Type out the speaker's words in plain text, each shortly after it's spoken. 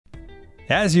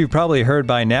As you've probably heard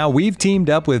by now, we've teamed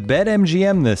up with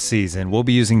BetMGM this season. We'll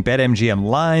be using BetMGM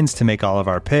lines to make all of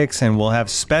our picks, and we'll have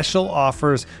special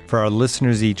offers for our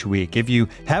listeners each week. If you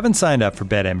haven't signed up for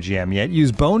BetMGM yet,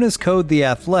 use bonus code The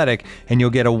Athletic, and you'll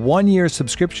get a 1-year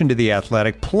subscription to The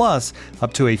Athletic, plus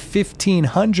up to a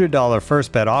 $1,500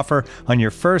 first bet offer on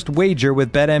your first wager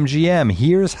with BetMGM.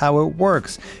 Here's how it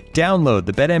works. Download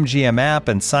the BetMGM app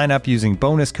and sign up using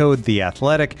bonus code The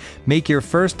Athletic. Make your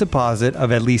first deposit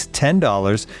of at least $10.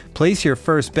 Place your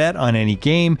first bet on any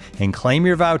game and claim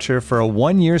your voucher for a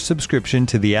 1-year subscription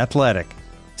to The Athletic.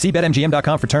 See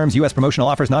BetMGM.com for terms. U.S. promotional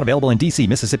offers not available in D.C.,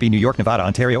 Mississippi, New York, Nevada,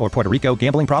 Ontario, or Puerto Rico.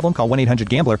 Gambling problem? Call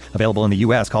 1-800-GAMBLER. Available in the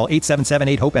U.S. Call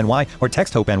 877-8-HOPE-NY or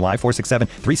text HOPE-NY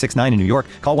 467-369 in New York.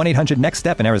 Call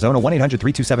 1-800-NEXT-STEP in Arizona.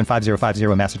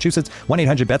 1-800-327-5050 in Massachusetts.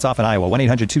 1-800-BETS-OFF in Iowa.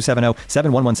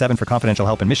 1-800-270-7117 for confidential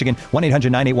help in Michigan.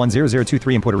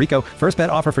 1-800-981-0023 in Puerto Rico. First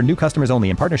bet offer for new customers only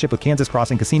in partnership with Kansas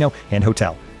Crossing Casino and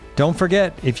Hotel. Don't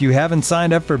forget, if you haven't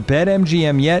signed up for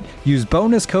BetMGM yet, use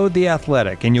bonus code The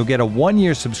Athletic, and you'll get a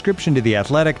 1-year subscription to The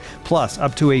Athletic, plus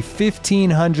up to a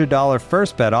 $1,500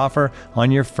 first bet offer on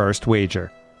your first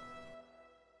wager.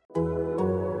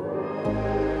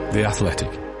 The Athletic.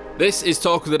 This is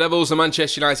Talk of the Devils, a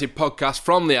Manchester United podcast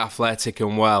from The Athletic,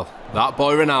 and well, that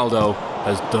boy Ronaldo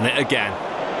has done it again.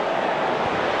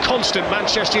 Constant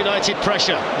Manchester United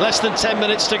pressure, less than 10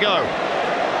 minutes to go.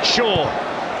 Shaw.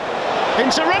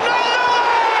 Into Ronaldo!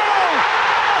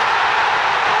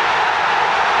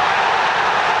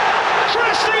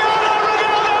 Cristiano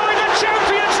Ronaldo in the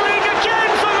Champions League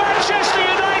again for Manchester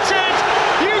United!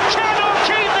 You cannot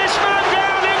keep this man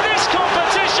down in this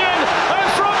competition!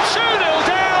 And from 2-0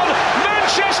 down,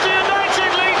 Manchester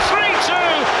United lead 3-2!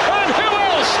 And who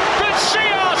else but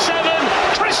CR7,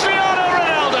 Cristiano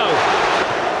Ronaldo?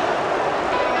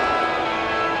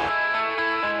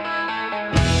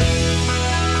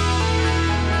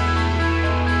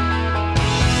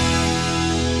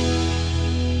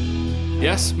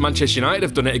 Yes, Manchester United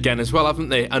have done it again as well, haven't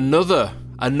they? Another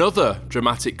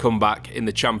dramatic comeback in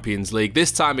the Champions League,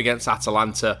 this time against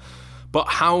Atalanta. But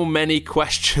how many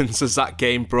questions has that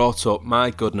game brought up?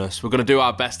 My goodness. We're going to do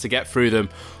our best to get through them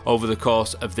over the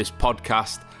course of this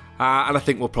podcast. And I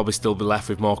think we'll probably still be left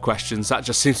with more questions. That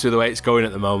just seems to be the way it's going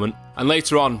at the moment. And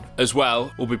later on as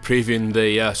well, we'll be previewing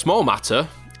the small matter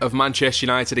of Manchester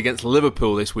United against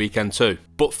Liverpool this weekend too.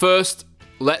 But first,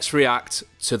 let's react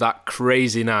to that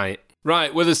crazy night.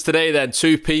 Right, with us today then,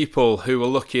 two people who were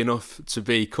lucky enough to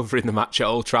be covering the match at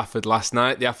Old Trafford last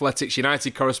night. The Athletics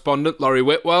United correspondent, Laurie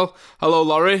Whitwell. Hello,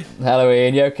 Laurie. Hello,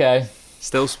 Ian. You okay?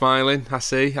 Still smiling, I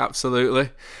see,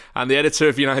 absolutely. And the editor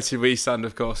of United We Stand,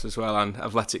 of course, as well, and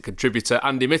Athletic contributor,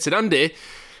 Andy Mitten. Andy,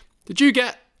 did you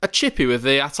get a chippy with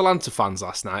the Atalanta fans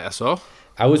last night, I saw?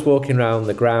 I was walking around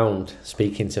the ground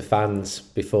speaking to fans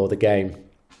before the game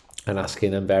and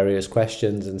asking them various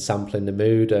questions and sampling the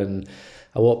mood, and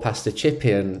I walked past the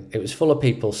chippy and it was full of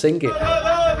people singing. And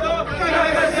I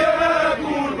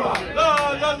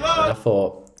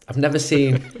thought, I've never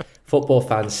seen football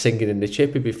fans singing in the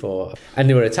chippy before. And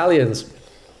they were Italians.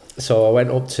 So I went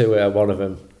up to one of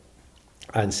them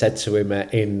and said to him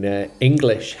in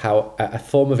English, how a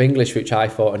form of English which I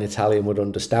thought an Italian would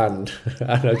understand.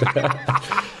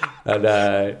 And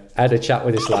I had a chat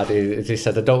with this lad. He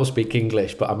said, I don't speak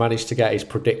English, but I managed to get his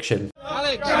prediction.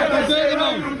 Alex,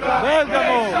 Bergamo.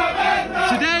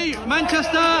 Today,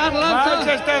 Manchester,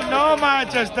 Atalanta.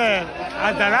 Manchester.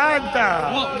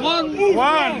 Atalanta. What,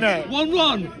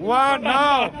 1-1?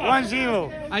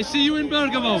 1-0. I see you in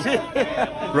Bergamo.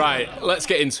 Right, let's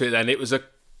get into it then. It was a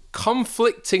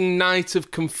conflicting night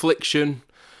of confliction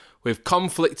with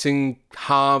conflicting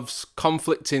halves,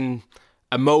 conflicting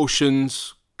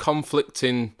emotions,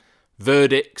 conflicting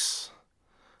verdicts.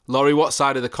 Laurie, what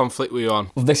side of the conflict were you on?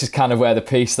 Well, this is kind of where the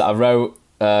piece that I wrote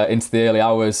into the early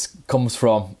hours comes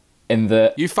from. In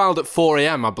the You filed at 4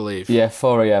 a.m, I believe. Yeah,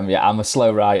 4 a.m. Yeah, I'm a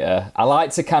slow writer. I like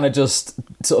to kind of just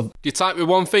sort of... Do you type with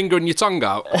one finger and your tongue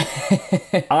out?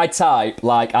 I type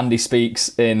like Andy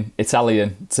speaks in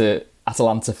Italian to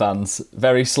Atalanta fans,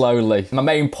 very slowly. My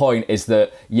main point is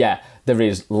that, yeah, there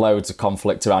is loads of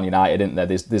conflict around United, isn't there?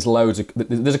 There's loads of...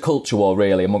 There's a culture war,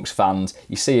 really, amongst fans.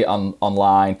 You see it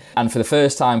online. And for the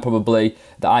first time, probably,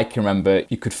 that I can remember,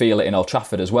 you could feel it in Old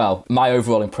Trafford as well. My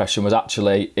overall impression was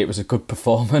actually it was a good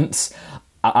performance.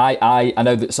 I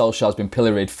know that Solskjaer's been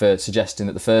pilloried for suggesting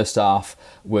that the first half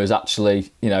was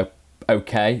actually,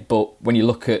 okay. But when you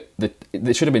look at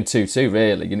it should have been 2-2,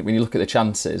 really. When you look at the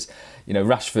chances...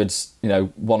 Rashford's,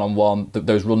 one-on-one,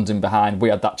 those runs in behind. We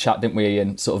had that chat, didn't we,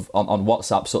 Ian, sort of on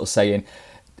WhatsApp, sort of saying,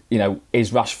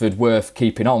 is Rashford worth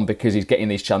keeping on because he's getting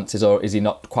these chances, or is he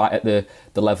not quite at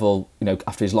the level,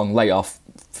 after his long layoff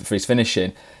for his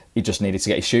finishing? He just needed to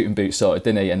get his shooting boots sorted,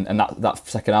 didn't he? And that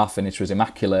second half finish was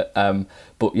immaculate.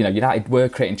 But United were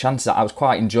creating chances. I was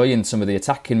quite enjoying some of the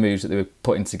attacking moves that they were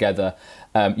putting together.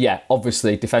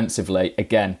 Obviously defensively,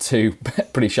 again, 2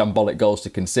 pretty shambolic goals to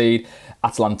concede.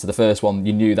 Atalanta, the first one,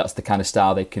 you knew that's the kind of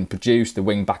style they can produce. The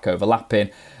wing back overlapping.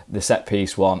 The set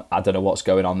piece one, I don't know what's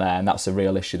going on there, and that's a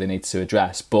real issue they need to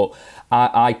address. But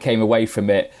I came away from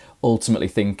it ultimately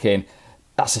thinking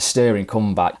that's a stirring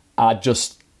comeback. I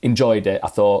just enjoyed it. I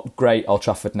thought, great Old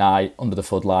Trafford night under the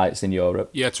floodlights in Europe.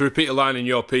 Yeah, to repeat a line in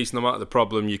your piece, no matter the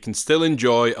problem, you can still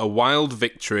enjoy a wild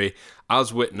victory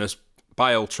as witnessed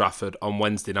by Old Trafford on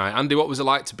Wednesday night. Andy, what was it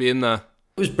like to be in there?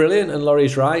 It was brilliant, and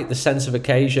Laurie's right, the sense of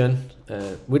occasion.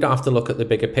 We don't have to look at the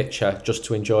bigger picture just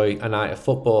to enjoy a night of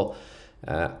football.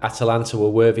 Atalanta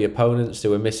were worthy opponents. They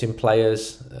were missing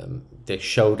players. They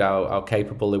showed how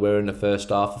capable they were in the first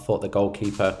half. I thought the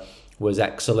goalkeeper was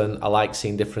excellent. I like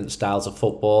seeing different styles of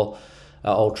football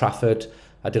at Old Trafford.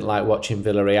 I didn't like watching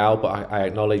Villarreal, but I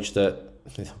acknowledge that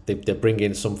they're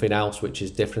bringing something else which is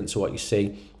different to what you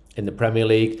see in the Premier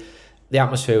League. The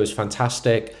atmosphere was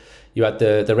fantastic. You had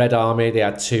the Red Army. They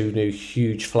had 2 new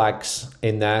huge flags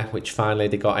in there, which finally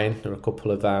they got in. There were a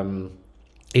couple of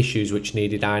issues which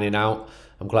needed ironing out.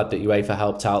 I'm glad that UEFA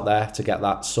helped out there to get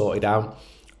that sorted out.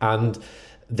 And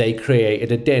they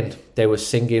created a din. They were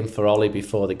singing for Ollie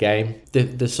before the game.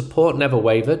 The support never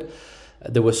wavered.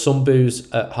 There were some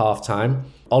boos at half-time.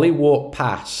 Ollie walked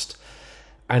past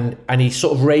and he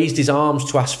sort of raised his arms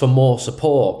to ask for more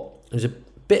support. It was a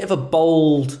bit of a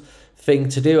bold thing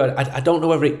to do. I don't know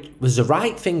whether it was the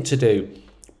right thing to do,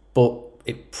 but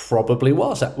it probably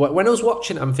was. When I was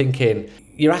watching it, I'm thinking,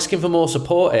 you're asking for more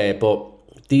support here, but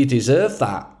do you deserve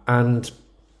that? And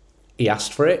he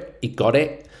asked for it. He got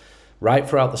it right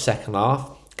throughout the second half.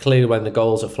 Clearly, when the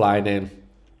goals are flying in,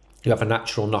 you have a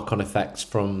natural knock-on effect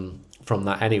from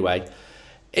that anyway.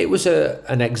 It was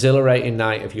an exhilarating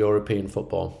night of European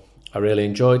football. I really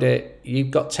enjoyed it. You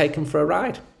got taken for a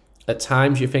ride. At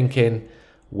times, you're thinking,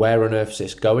 where on earth is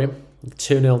this going?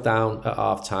 2-0 down at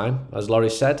half-time. As Laurie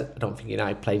said, I don't think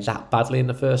United played that badly in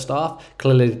the first half.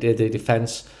 Clearly, the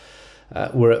defence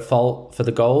were at fault for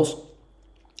the goals.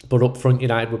 But up front,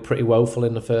 United were pretty woeful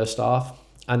in the first half.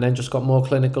 And then just got more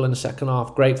clinical in the second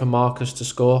half. Great for Marcus to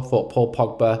score. Thought Paul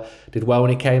Pogba did well when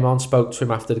he came on. Spoke to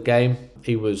him after the game.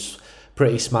 He was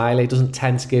pretty smiley. Doesn't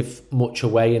tend to give much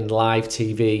away in live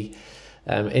TV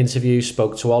interviews.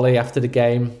 Spoke to Ollie after the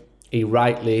game. He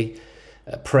rightly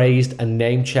praised and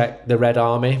name-checked the Red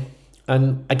Army.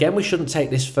 And again, we shouldn't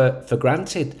take this for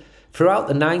granted. Throughout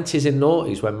the 90s and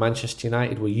noughties, when Manchester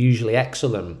United were usually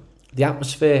excellent, the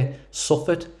atmosphere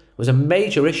suffered. It was a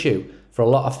major issue for a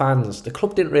lot of fans. The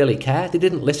club didn't really care. They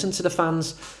didn't listen to the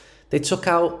fans. They took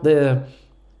out the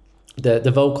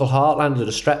vocal heartland of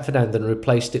the Stretford end and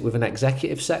replaced it with an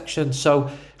executive section. So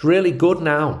it's really good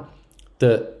now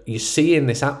that you see in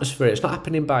this atmosphere. It's not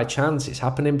happening by chance. It's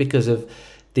happening because of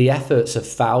the efforts of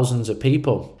thousands of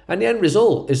people. And the end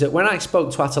result is that when I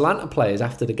spoke to Atalanta players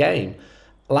after the game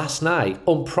last night,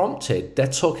 unprompted, they're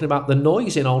talking about the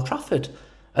noise in Old Trafford.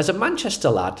 As a Manchester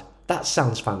lad, that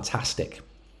sounds fantastic.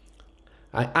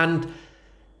 And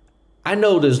I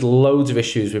know there's loads of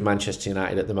issues with Manchester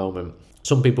United at the moment.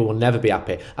 Some people will never be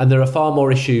happy. And there are far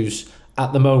more issues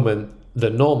at the moment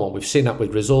than normal. We've seen that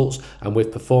with results and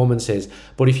with performances.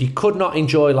 But if you could not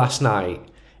enjoy last night,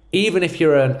 even if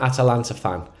you're an Atalanta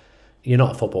fan, you're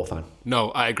not a football fan.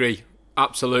 No, I agree.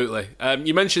 Absolutely.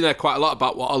 You mentioned there quite a lot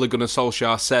about what Ole Gunnar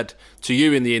Solskjaer said to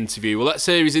you in the interview. Well, let's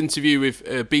hear his interview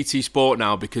with BT Sport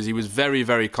now, because he was very,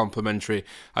 very complimentary,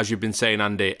 as you've been saying,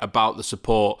 Andy, about the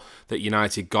support that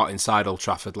United got inside Old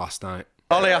Trafford last night.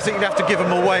 Ollie, I think you'd have to give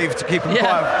them a wave to keep them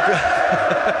quiet.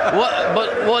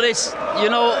 What is,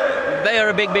 they are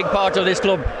a big part of this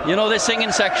club. The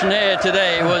singing section here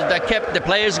today was that kept the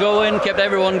players going, kept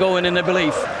everyone going in their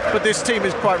belief. But this team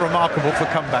is quite remarkable for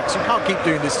comebacks. You can't keep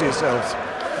doing this to yourselves.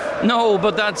 No,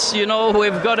 but that's, we've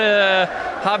got a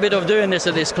habit of doing this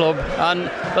at this club.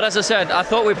 But as I said, I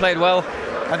thought we played well.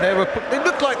 And they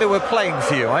looked like they were playing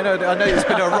for you. I know it's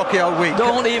been a rocky old week.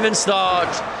 Don't even start.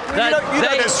 You know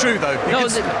that's true, though.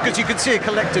 Because you can see a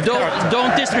collective character.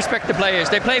 Don't disrespect the players.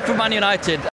 They play for Man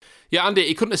United. Yeah, Andy,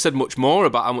 he couldn't have said much more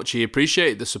about how much he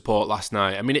appreciated the support last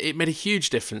night. I mean, it made a huge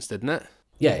difference, didn't it?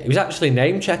 Yeah, he was actually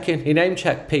name-checking. He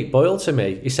name-checked Pete Boyle to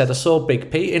me. He said, I saw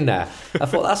Big Pete in there. I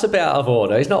thought, that's a bit out of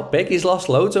order. He's not big. He's lost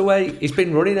loads of weight. He's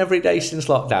been running every day since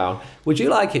lockdown. Would you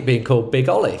like it being called Big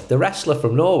Ollie, the wrestler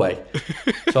from Norway?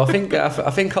 So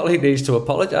I think Ollie needs to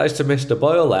apologise to Mr.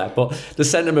 Boyle there. But the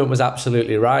sentiment was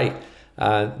absolutely right.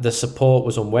 The support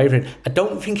was unwavering. I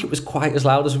don't think it was quite as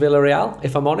loud as Villarreal,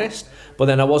 if I'm honest. But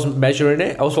then I wasn't measuring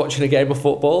it. I was watching a game of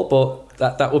football,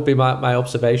 but that would be my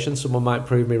observation. Someone might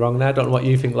prove me wrong there. I don't know what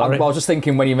you think, Laurie. I was just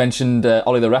thinking when you mentioned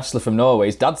Ollie the wrestler from Norway,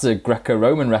 his dad's a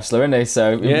Greco-Roman wrestler, isn't he?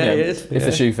 So he is. If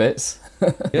the shoe fits.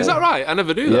 Is that right? I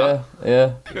never knew that.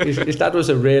 Yeah. His dad was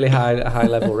a really high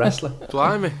level wrestler.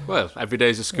 Blimey. Well, every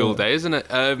day's a school day, isn't it?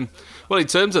 Well, in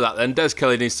terms of that then, Des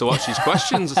Kelly needs to watch his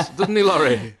questions, doesn't he,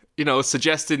 Laurie? You know,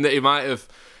 suggesting that he might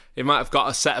have got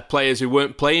a set of players who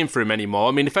weren't playing for him anymore.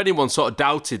 I mean, if anyone sort of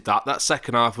doubted that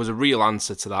second half was a real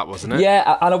answer to that, wasn't it?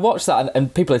 Yeah, and I watched that,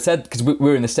 and people had said, because we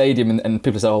were in the stadium, and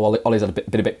people said, Ollie's had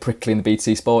been a bit prickly in the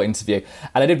BT Sport interview.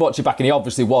 And I did watch it back, and he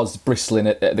obviously was bristling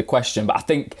at the question. But I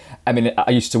think, I mean, I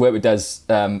used to work with Des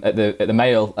at the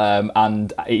Mail,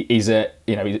 and he's a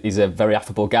very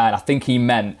affable guy, and I think he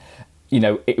meant, you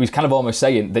know, it was kind of almost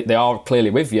saying that they are clearly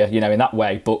with you, you know, in that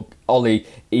way. But Ollie,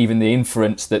 even the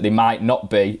inference that they might not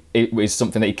be, it was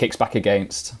something that he kicks back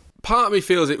against. Part of me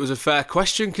feels it was a fair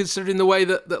question considering the way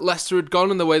that Leicester had gone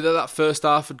and the way that first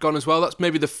half had gone as well. That's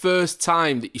maybe the first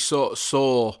time that you sort of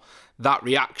saw that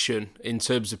reaction in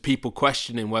terms of people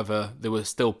questioning whether they were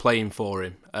still playing for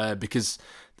him. Because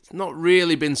it's not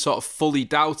really been sort of fully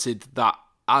doubted that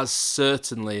as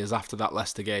certainly as after that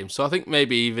Leicester game. So I think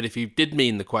maybe even if you did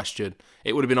mean the question,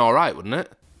 it would have been all right, wouldn't it?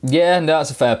 Yeah, no,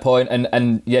 that's a fair point.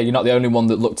 And yeah, you're not the only one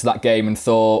that looked at that game and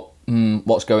thought,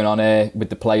 what's going on here with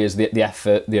the players, the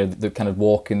effort, the kind of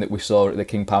walking that we saw at the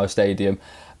King Power Stadium.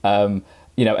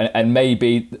 You know, and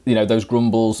maybe, you know, those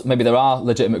grumbles, maybe there are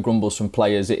legitimate grumbles from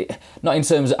players. Not in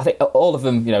terms of, I think all of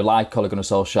them, you know, like Ole Gunnar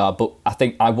Solskjaer, but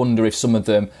I wonder if some of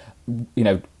them, you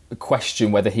know,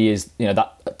 question whether he is, you know,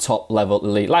 that top level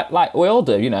elite, like we all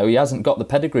do. You know, he hasn't got the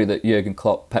pedigree that Jurgen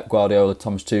Klopp, Pep Guardiola,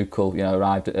 Thomas Tuchel, you know,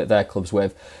 arrived at their clubs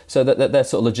with. So that they're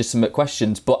sort of legitimate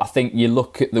questions. But I think you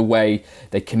look at the way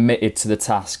they committed to the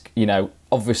task. You know,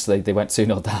 obviously they went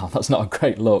 2-0 down. That's not a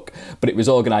great look, but it was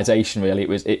organisation really.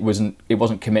 It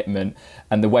wasn't commitment,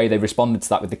 and the way they responded to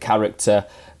that with the character,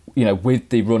 you know, with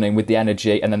the running, with the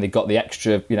energy, and then they got the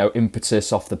extra, you know,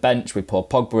 impetus off the bench with Paul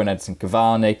Pogba and Edinson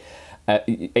Cavani.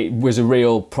 It was a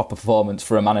real proper performance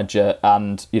for a manager,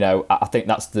 and you know, I think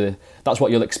that's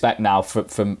what you'll expect now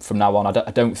from now on.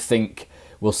 I don't think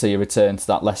we'll see a return to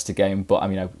that Leicester game, but I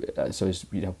mean, there's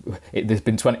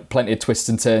been plenty of twists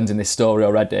and turns in this story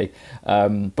already.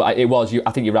 But I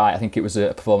think you're right. I think it was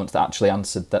a performance that actually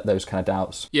answered those kind of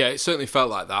doubts. Yeah, it certainly felt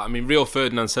like that. I mean, Rio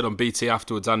Ferdinand said on BT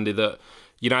afterwards, Andy, that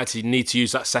United need to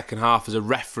use that second half as a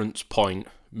reference point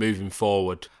moving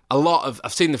forward.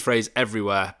 I've seen the phrase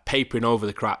everywhere, papering over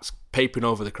the cracks,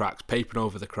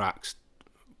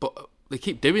 but they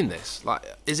keep doing this. Like,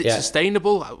 is it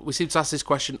sustainable? We seem to ask this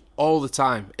question all the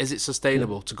time. Is it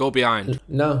sustainable to go behind?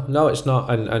 No, it's not.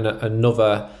 And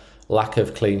another lack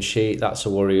of clean sheet, that's a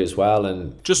worry as well.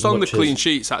 And just on the clean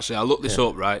sheets, actually, I looked this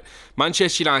up, right?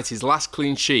 Manchester United's last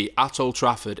clean sheet at Old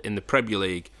Trafford in the Premier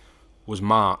League was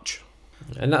March.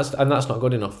 And that's not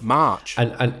good enough. March.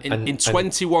 And in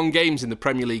 21 games in the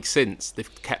Premier League since,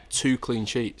 they've kept 2 clean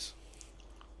sheets.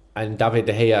 And David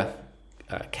De Gea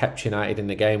kept United in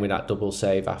the game with that double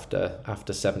save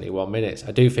after 71 minutes.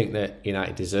 I do think that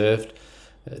United deserved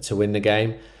to win the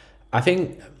game. I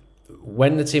think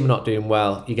when the team are not doing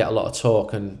well, you get a lot of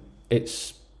talk, and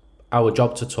it's our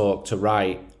job to talk, to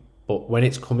write. But when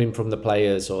it's coming from the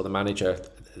players or the manager,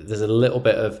 there's a little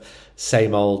bit of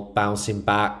same old bouncing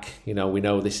back. You know, we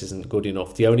know this isn't good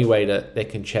enough. The only way that they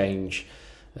can change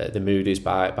the mood is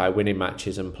by winning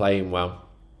matches and playing well.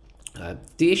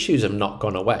 The issues have not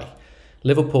gone away.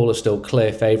 Liverpool are still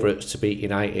clear favourites to beat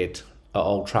United at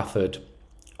Old Trafford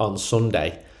on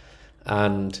Sunday.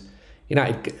 And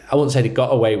United, I wouldn't say they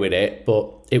got away with it,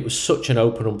 but it was such an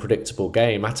open, unpredictable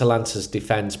game. Atalanta's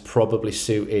defence probably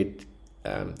suited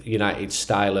United's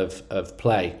style of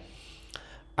play.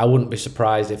 I wouldn't be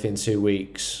surprised if in 2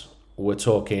 weeks we're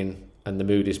talking and the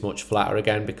mood is much flatter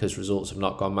again because results have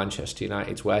not gone Manchester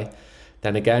United's way.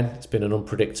 Then again, it's been an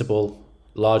unpredictable,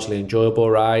 largely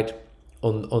enjoyable ride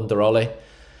under Ole.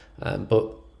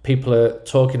 But people are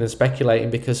talking and speculating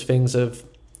because things have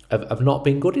not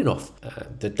been good enough.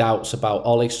 The doubts about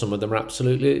Ole, some of them are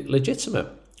absolutely legitimate.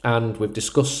 And we've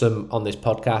discussed them on this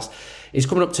podcast. He's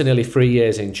coming up to nearly 3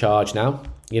 years in charge now.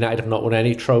 United have not won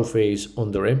any trophies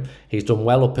under him. He's done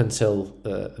well up until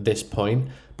this point,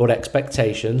 but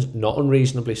expectations, not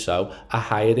unreasonably so, are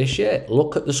higher this year.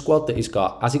 Look at the squad that he's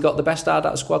got. Has he got the best out of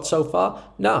that squad so far?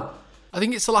 No. I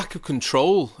think it's a lack of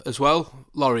control as well,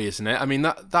 Laurie, isn't it? I mean,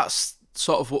 that's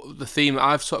sort of what the theme that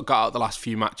I've sort of got out of the last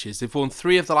few matches. They've won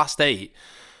 3 of the last 8,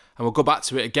 and we'll go back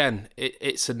to it again.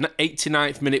 It's an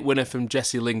 89th minute winner from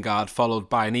Jesse Lingard, followed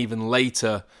by an even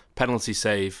later penalty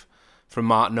save from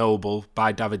Mark Noble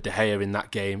by David De Gea in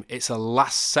that game. It's a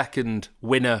last-second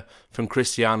winner from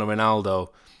Cristiano Ronaldo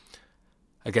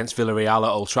against Villarreal at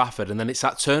Old Trafford, and then it's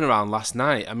that turnaround last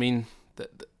night. I mean,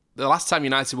 the last time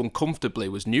United won comfortably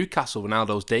was Newcastle,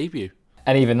 Ronaldo's debut.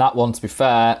 And even that one, to be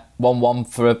fair, 1-1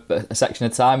 for a section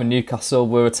of time, and Newcastle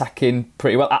were attacking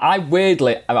pretty well. I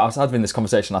was having this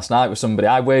conversation last night with somebody,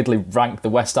 I weirdly ranked the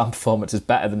West Ham performance as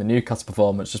better than the Newcastle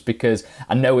performance, just because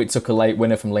I know it took a late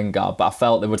winner from Lingard, but I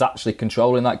felt there was actually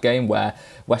control in that game where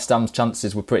West Ham's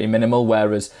chances were pretty minimal,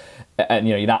 whereas, I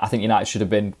think United should have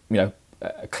been,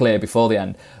 clear before the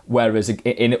end. Whereas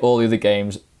in all the other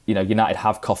games, United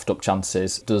have coughed up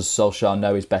chances. Does Solskjaer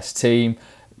know his best team?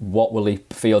 What will he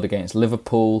field against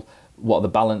Liverpool? What are the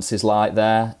balances like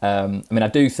there? I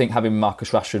do think having Marcus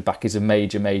Rashford back is a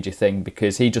major, major thing,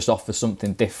 because he just offers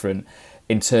something different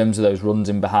in terms of those runs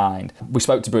in behind. We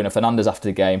spoke to Bruno Fernandes after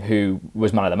the game, who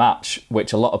was man of the match,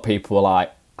 which a lot of people were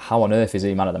like, how on earth is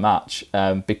he man of the match?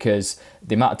 Because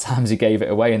the amount of times he gave it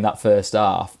away in that first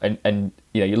half, and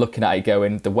you're looking at it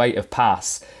going, the weight of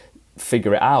pass,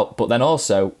 figure it out. But then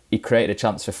also, he created a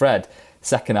chance for Fred.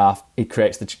 Second half, he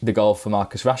creates the goal for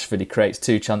Marcus Rashford. He creates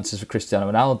 2 chances for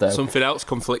Cristiano Ronaldo. Something else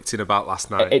conflicting about last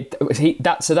night.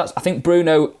 I think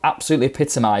Bruno absolutely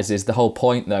epitomises the whole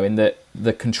point, though, in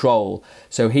the control.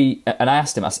 So I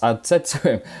asked him, I said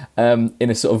to him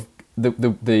in a sort of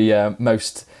the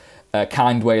most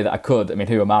kind way that I could. I mean,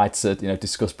 who am I to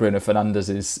discuss Bruno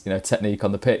Fernandes' technique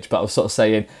on the pitch? But I was sort of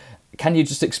saying, can you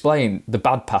just explain the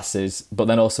bad passes, but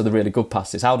then also the really good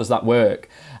passes? How does that work?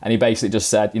 And he basically just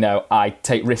said, I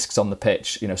take risks on the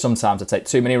pitch. Sometimes I take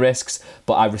too many risks,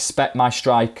 but I respect my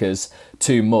strikers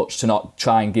too much to not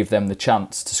try and give them the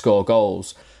chance to score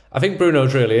goals. I think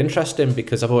Bruno's really interesting,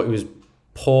 because I thought he was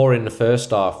poor in the first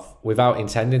half without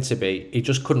intending to be. He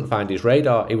just couldn't find his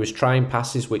radar. He was trying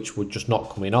passes which were just not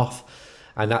coming off.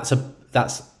 And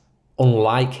that's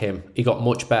unlike him. He got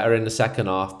much better in the second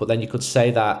half, but then you could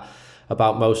say that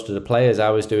about most of the players. I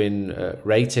was doing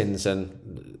ratings,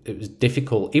 and it was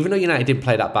difficult, even though United didn't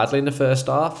play that badly in the first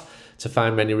half, to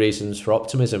find many reasons for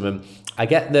optimism. And I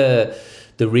get the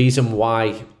reason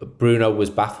why Bruno was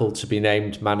baffled to be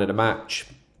named man of the match,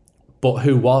 but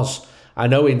who was? I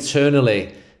know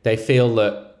internally they feel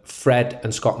that Fred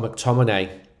and Scott McTominay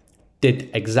did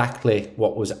exactly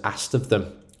what was asked of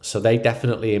them, so they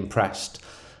definitely impressed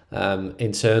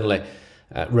internally.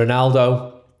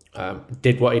 Ronaldo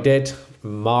did what he did.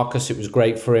 Marcus, it was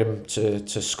great for him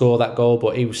to score that goal,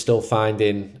 but he was still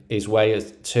finding his way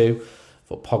too.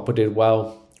 But Pogba did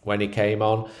well when he came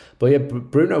on. But yeah,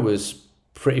 Bruno was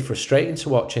pretty frustrating to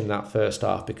watch in that first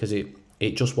half, because it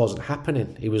just wasn't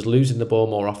happening. He was losing the ball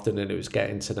more often than it was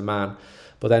getting to the man.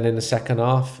 But then in the second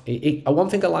half, one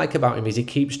thing I like about him is he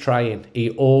keeps trying.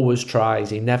 He always tries.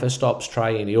 He never stops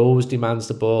trying. He always demands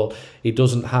the ball. He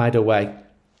doesn't hide away.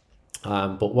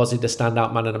 But was he the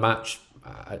standout man of the match?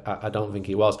 I don't think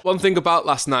he was. One thing about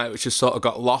last night, which just sort of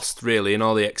got lost really in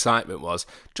all the excitement, was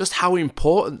just how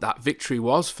important that victory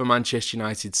was for Manchester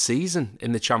United's season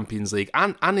in the Champions League,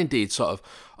 and indeed sort of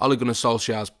Ole Gunnar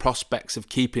Solskjaer's prospects of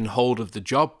keeping hold of the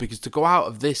job, because to go out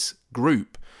of this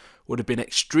group would have been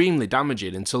extremely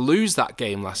damaging, and to lose that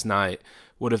game last night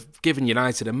would have given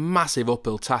United a massive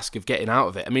uphill task of getting out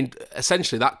of it. I mean,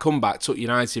 essentially that comeback took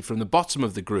United from the bottom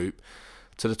of the group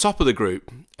to the top of the group,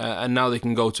 and now they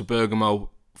can go to Bergamo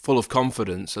full of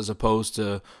confidence as opposed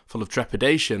to full of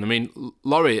trepidation. I mean,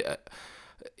 Laurie,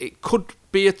 it could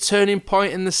be a turning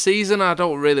point in the season. I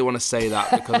don't really want to say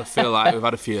that, because I feel like we've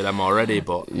had a few of them already.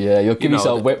 But yeah, you'll give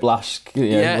yourself whiplash.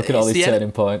 Look at all these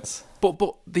turning points. But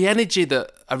the energy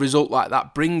that a result like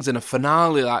that brings, and a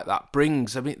finale like that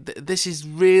brings, I mean, this is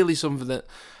really something that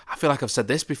I feel like I've said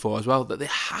this before as well, that they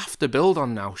have to build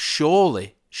on now.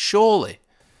 Surely.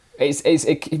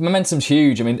 Momentum's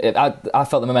huge. I mean, I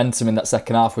felt the momentum in that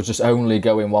second half was just only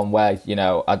going one way. I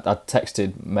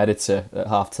texted Medita at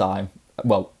half time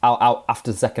out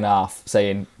after the second half,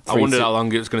 saying, I wondered how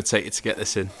long it was going to take you to get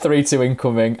this in. 3-2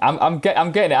 incoming. I'm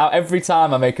getting it out. Every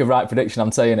time I make a right prediction,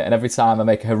 I'm saying it, and every time I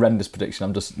make a horrendous prediction,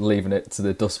 I'm just leaving it to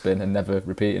the dustbin and never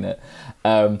repeating it.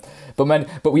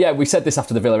 But we said this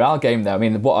after the Villarreal game, though. I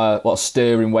mean, what a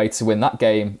stirring way to win that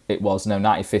game it was.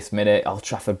 95th minute, Old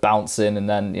Trafford bouncing, and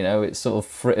then it sort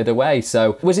of frittered away.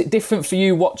 So was it different for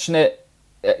you watching it?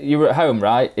 You were at home,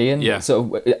 right, Ian? Yeah.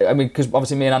 So I mean, because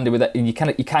obviously me and Andy were there, you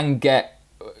can get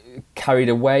carried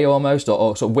away almost,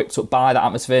 or sort of whipped up by that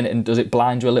atmosphere, and does it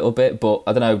blind you a little bit? But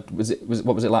I don't know,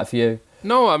 what was it like for you?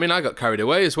 No, I mean, I got carried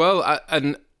away as well,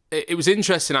 and it was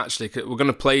interesting actually. 'Cause we're going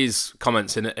to play his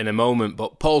comments in a moment,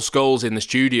 but Paul Scholes in the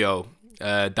studio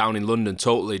down in London,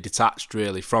 totally detached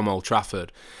really from Old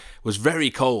Trafford, was very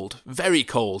cold.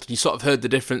 You sort of heard the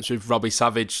difference with Robbie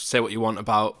Savage. Say what you want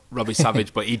about Robbie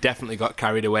Savage, but he definitely got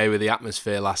carried away with the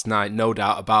atmosphere last night, no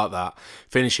doubt about that.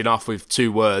 Finishing off with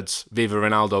 2 words, Viva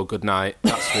Ronaldo, good night.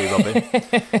 That's for you,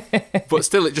 Robbie. But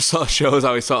still, it just sort of shows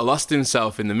how he sort of lost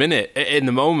himself in the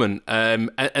moment. And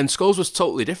Scholes was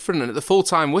totally different. And at the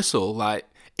full-time whistle, like,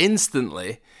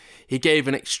 instantly, he gave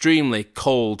an extremely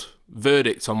cold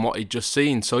verdict on what he'd just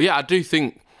seen. So, yeah, I do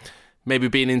think maybe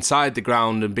being inside the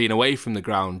ground and being away from the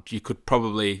ground, you could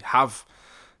probably have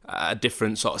a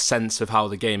different sort of sense of how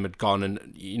the game had gone, and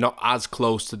you're not as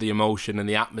close to the emotion and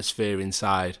the atmosphere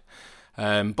inside.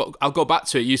 But I'll go back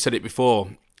to it. You said it before.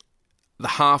 The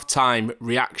half-time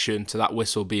reaction to that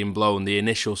whistle being blown, the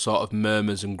initial sort of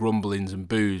murmurs and grumblings and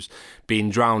boos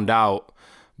being drowned out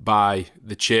by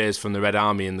the cheers from the Red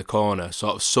Army in the corner,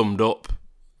 sort of summed up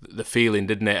the feeling,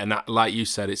 didn't it? And that, like you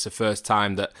said, it's the first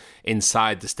time that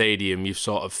inside the stadium you've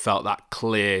sort of felt that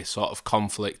clear sort of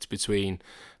conflict between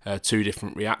 2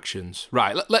 different reactions.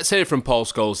 Right, let's hear from Paul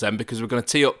Scholes then, because we're going to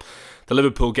tee up the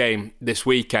Liverpool game this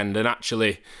weekend, and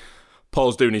actually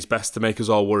Paul's doing his best to make us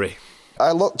all worry.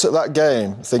 I looked at that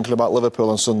game thinking about Liverpool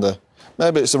on Sunday.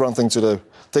 Maybe it's the wrong thing to do,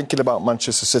 thinking about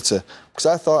Manchester City, because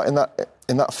I thought in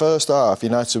that first half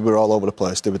United were all over the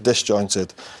place. They were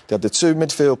disjointed. They had the 2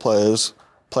 midfield players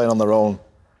playing on their own.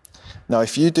 Now,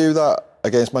 if you do that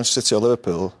against Manchester City or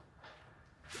Liverpool,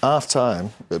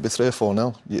 half-time, it'll be 3 or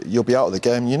 4-0. You'll be out of the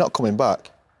game. You're not coming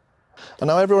back. And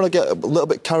now everyone will get a little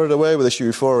bit carried away with this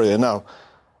euphoria. Now,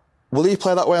 will he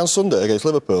play that way on Sunday against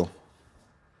Liverpool?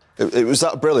 It was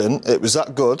that brilliant. It was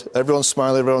that good. Everyone's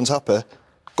smiling. Everyone's happy.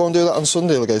 Go and do that on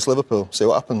Sunday against Liverpool. See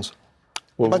what happens.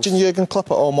 Well, imagine Jurgen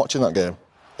Klopp at home watching that game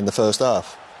in the first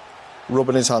half,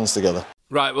 rubbing his hands together.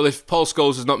 Right, well, if Paul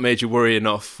Scholes has not made you worry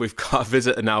enough, we've got a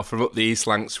visitor now from up the East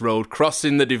Lancs Road,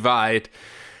 crossing the divide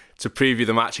to preview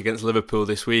the match against Liverpool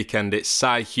this weekend. It's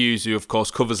Si Hughes, who, of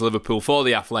course, covers Liverpool for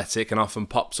The Athletic and often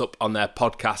pops up on their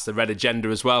podcast, The Red Agenda,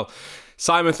 as well.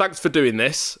 Simon, thanks for doing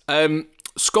this.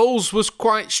 Scholes was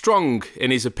quite strong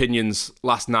in his opinions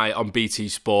last night on BT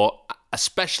Sport,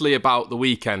 especially about the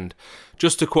weekend.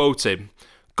 Just to quote him,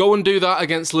 "Go and do that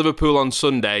against Liverpool on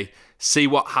Sunday. See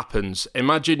what happens.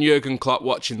 Imagine Jurgen Klopp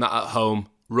watching that at home,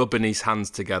 rubbing his hands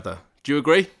together." Do you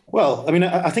agree? Well, I mean,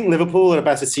 I think Liverpool are a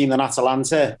better team than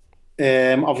Atalanta.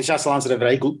 Obviously, Atalanta are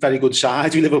a very good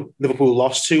side. Liverpool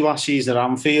lost 2 last season at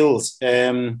Anfield.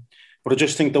 But I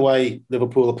just think the way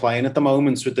Liverpool are playing at the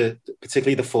moment, with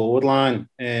particularly the forward line,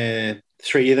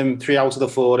 3 out of the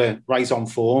 4 are right on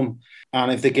form.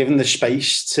 And if they're given the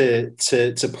space to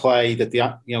play that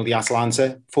the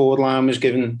Atalanta forward line was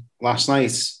given last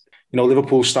night,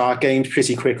 Liverpool start games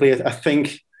pretty quickly. I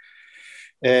think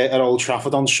at Old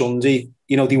Trafford on Sunday,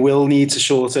 they will need to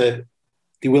sort of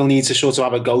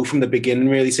have a go from the beginning,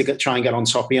 really, to try and get on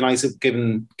top of United,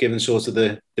 given sort of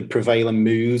the prevailing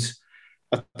mood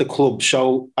at the club.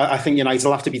 So I think United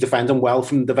will have to be defending well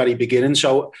from the very beginning.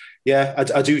 So yeah,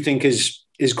 I do think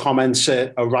his comments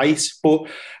are right, but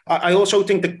I also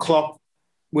think that Klopp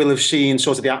will have seen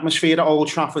sort of the atmosphere at Old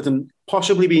Trafford and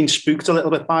possibly been spooked a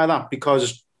little bit by that,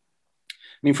 because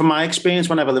I mean, from my experience,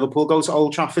 whenever Liverpool go to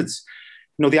Old Trafford,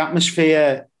 the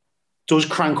atmosphere does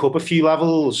crank up a few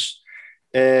levels.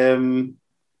 And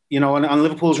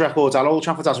Liverpool's record at Old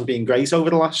Trafford hasn't been great over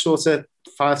the last sort of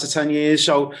 5 to 10 years.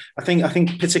 So I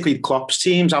think particularly Klopp's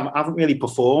teams haven't really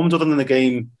performed other than the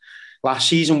game last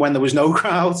season when there was no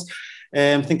crowd.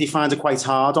 I think they find it quite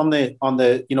hard on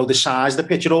the size of the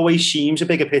pitch. It always seems a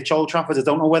bigger pitch, Old Trafford. I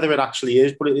don't know whether it actually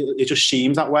is, but it just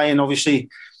seems that way. And obviously,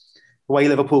 the way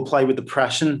Liverpool play with the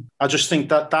pressing, I just think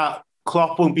that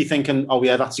Klopp won't be thinking, oh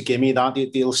yeah, that's a gimme. That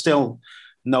they'll still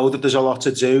know that there's a lot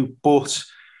to do, but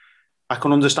I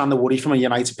can understand the worry from a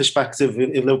United perspective.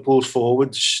 If Liverpool's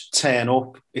forwards turn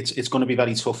up, it's going to be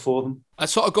very tough for them. I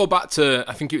sort of go back to,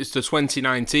 I think it was the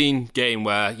 2019 game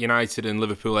where United and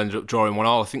Liverpool ended up drawing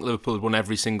 1-1. I think Liverpool had won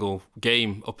every single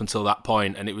game up until that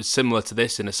point, and it was similar to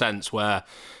this in a sense where,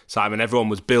 Simon, everyone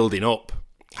was building up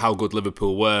how good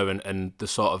Liverpool were and the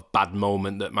sort of bad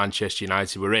moment that Manchester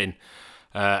United were in.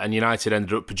 And United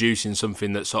ended up producing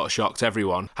something that sort of shocked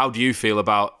everyone. How do you feel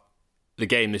about the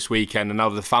game this weekend, and how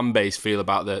does the fan base feel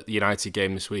about the United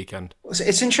game this weekend?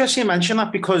 It's interesting you mention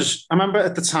that, because I remember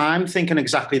at the time thinking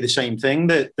exactly the same thing,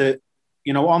 that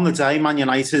on the day, Man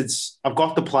United have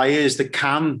got the players that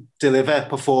can deliver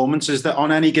performances that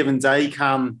on any given day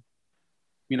can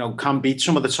beat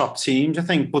some of the top teams, I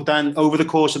think. But then over the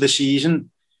course of the season,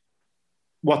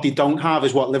 what they don't have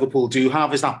is what Liverpool do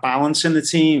have, is that balance in the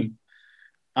team.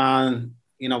 And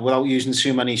without using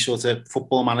too many sort of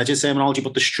football manager terminology,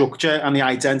 but the structure and the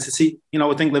identity.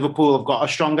 I think Liverpool have got a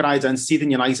stronger identity than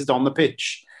United on the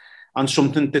pitch, and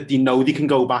something that they know they can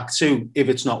go back to if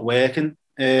it's not working.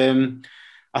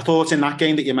 I thought in that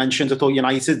game that you mentioned, I thought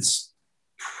United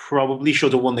probably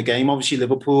should have won the game. Obviously,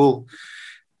 Liverpool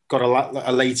got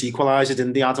a late equaliser,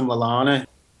 didn't they, Adam Lallana?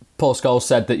 Paul Scholes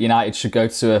said that United should go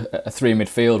to a three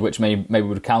midfield, which maybe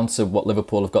would counter what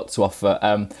Liverpool have got to offer.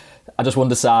 I just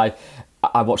wonder, Si,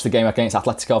 I watched the game against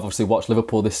Atletico. I've obviously watched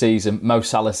Liverpool this season. Mo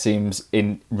Salah seems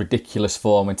in ridiculous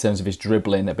form in terms of his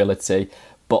dribbling ability.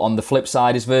 But on the flip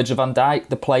side, is Virgil van Dijk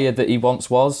the player that he once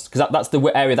was? Because that's the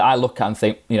area that I look at and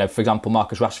think, for example,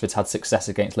 Marcus Rashford's had success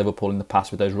against Liverpool in the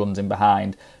past with those runs in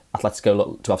behind. Atletico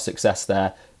look to have success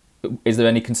there. Is there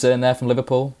any concern there from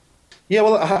Liverpool? Yeah,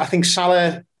 well, I think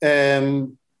Salah's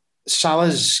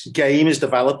game has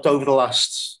developed over the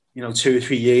last 2 or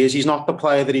 3 years. He's not the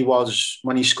player that he was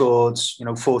when he scored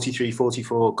 43,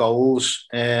 44 goals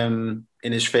in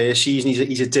his first season.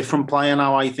 He's a different player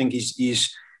now. I think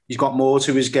he's got more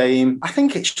to his game. I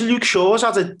think Luke Shaw's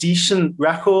had a decent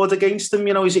record against him.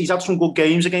 He's had some good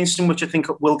games against him, which I think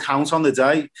will count on the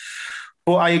day.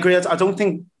 But I agree. I don't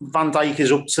think Van Dijk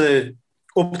is up to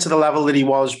the level that he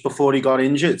was before he got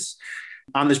injured.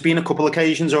 And there's been a couple of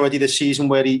occasions already this season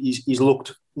where he's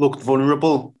looked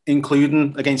vulnerable,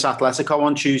 including against Atletico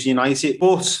on Tuesday night.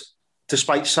 But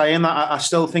despite saying that, I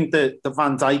still think that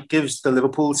Van Dijk gives the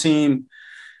Liverpool team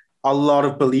a lot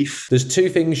of belief. There's two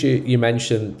things you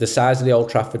mentioned. The size of the Old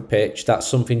Trafford pitch, that's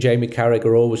something Jamie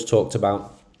Carragher always talked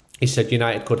about. He said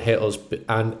United could hit us.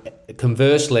 And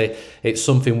conversely, it's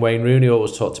something Wayne Rooney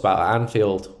always talked about at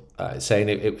Anfield, saying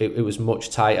it was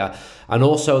much tighter. And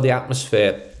also the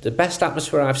atmosphere. The best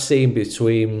atmosphere I've seen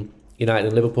between United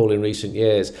and Liverpool in recent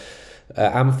years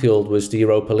at Anfield was the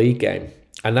Europa League game.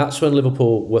 And that's when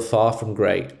Liverpool were far from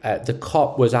great. The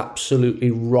Kop was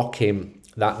absolutely rocking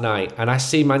that night. And I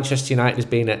see Manchester United as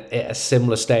being at a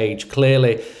similar stage.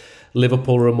 Clearly,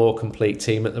 Liverpool are a more complete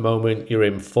team at the moment. You're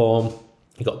in form.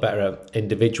 You've got better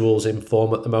individuals in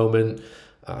form at the moment.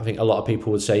 I think a lot of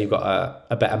people would say you've got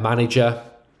a better manager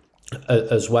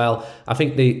as well. I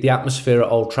think the atmosphere at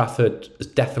Old Trafford has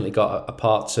definitely got a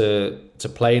part to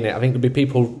play in it. I think there'll be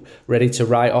people ready to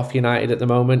write off United at the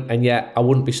moment, and yet I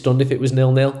wouldn't be stunned if it was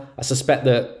 0-0. I suspect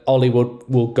that Ollie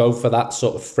will go for that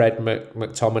sort of Fred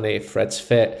McTominay, if Fred's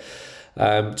fit,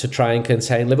 to try and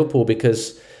contain Liverpool,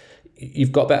 because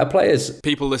you've got better players.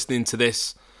 People listening to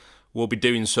this will be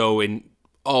doing so in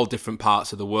all different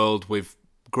parts of the world with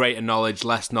greater knowledge,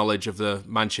 less knowledge of the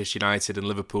Manchester United and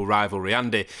Liverpool rivalry.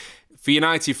 Andy, for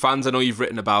United fans, I know you've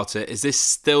written about it, is this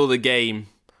still the game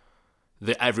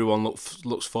that everyone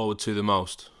looks forward to the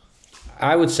most?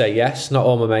 I would say yes. Not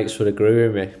all my mates would agree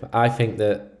with me. I think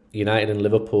that United and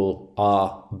Liverpool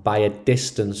are, by a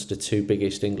distance, the two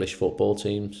biggest English football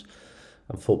teams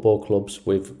and football clubs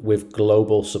with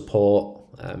global support.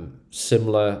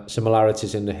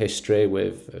 Similarities in the history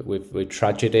with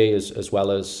tragedy as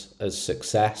well as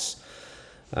success.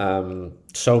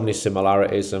 So many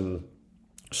similarities and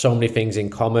so many things in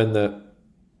common that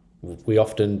we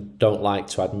often don't like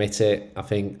to admit it. I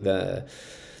think the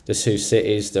two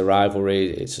cities, the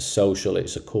rivalry, it's a social,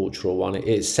 it's a cultural one.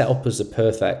 It's set up as a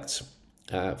perfect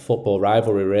football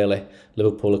rivalry, really.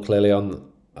 Liverpool are clearly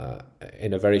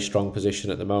in a very strong position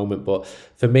at the moment. But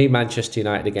for me, Manchester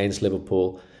United against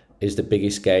Liverpool is the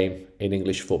biggest game in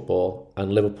English football,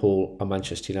 and Liverpool are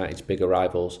Manchester United's bigger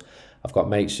rivals. I've got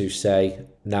mates who say,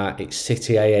 nah, it's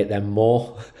City, I hate them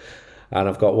more. And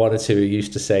I've got one or two who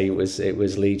used to say it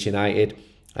was Leeds United.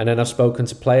 And then I've spoken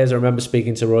to players. I remember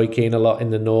speaking to Roy Keane a lot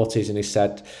in the noughties, and he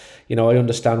said, I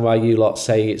understand why you lot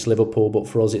say it's Liverpool, but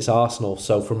for us it's Arsenal.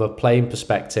 So from a playing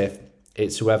perspective,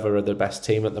 it's whoever are the best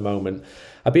team at the moment.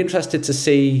 I'd be interested to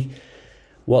see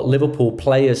what Liverpool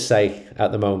players say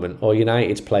at the moment, or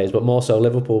United's players, but more so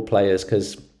Liverpool players,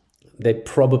 because they'd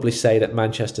probably say that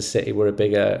Manchester City were a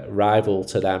bigger rival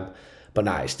to them. But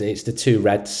no, it's the two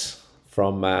Reds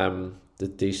from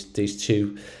these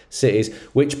two cities,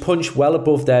 which punch well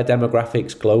above their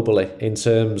demographics globally in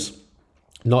terms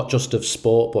not just of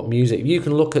sport but music. You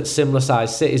can look at similar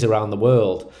sized cities around the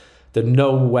world. They're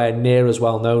nowhere near as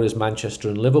well known as Manchester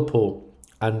and Liverpool,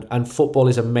 and football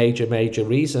is a major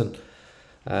reason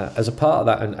as a part of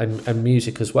that, and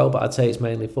music as well. But I'd say it's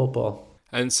mainly football.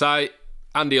 And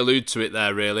Andy alluded to it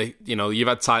there, really. You know, you've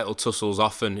had title tussles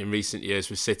often in recent years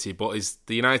with City, but is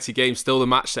the United game still the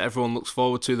match that everyone looks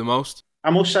forward to the most? I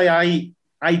must say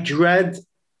I dread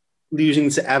losing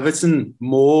to Everton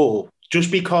more,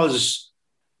 just because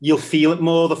you'll feel it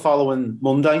more the following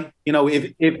Monday. You know,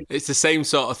 if it's the same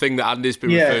sort of thing that Andy's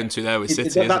been referring to there with City,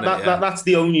 isn't it? That's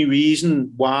the only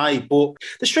reason why. But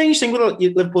the strange thing with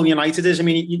Liverpool United is, I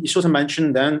mean, you sort of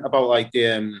mentioned then about like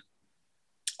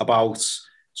about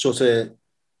sort of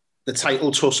the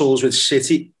title tussles with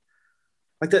City.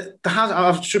 Like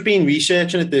I've just been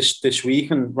researching it this week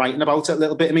and writing about it a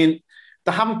little bit. I mean,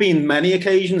 there haven't been many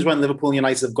occasions when Liverpool and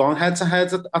United have gone head to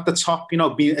head at the top. You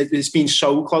know, it's been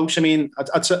so close. I mean,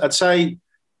 I'd say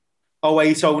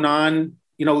 08, 09,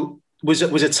 you know, was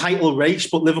a title race,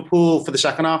 but Liverpool for the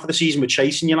second half of the season were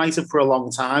chasing United for a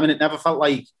long time, and it never felt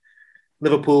like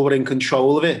Liverpool were in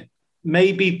control of it.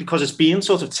 Maybe because it's been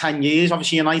sort of 10 years.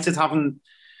 Obviously, United haven't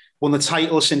won the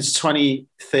title since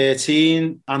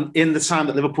 2013. And in the time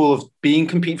that Liverpool have been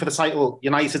competing for the title,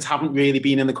 United haven't really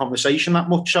been in the conversation that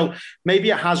much. So maybe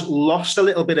it has lost a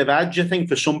little bit of edge, I think,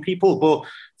 for some people. But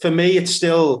for me, it's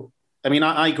still... I mean,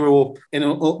 I grew up in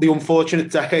the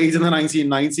unfortunate decade in the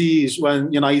 1990s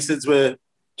when United were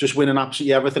just winning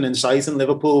absolutely everything in sight, and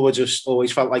Liverpool were just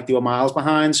always felt like they were miles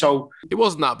behind. So it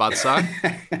wasn't that bad, Si.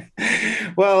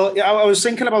 Well, I was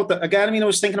thinking about that again. I mean, I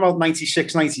was thinking about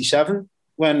 96, 97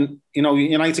 when, you know,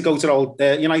 United go to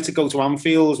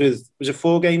Anfield with, was it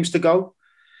 4 games to go,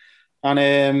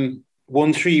 and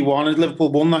 1-3-1, and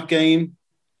Liverpool won that game.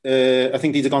 I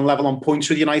think they'd have gone level on points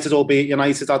with United, albeit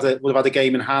United would have had a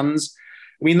game in hands.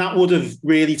 I mean, that would have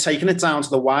really taken it down to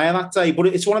the wire that day. But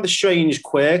it's one of the strange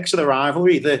quirks of the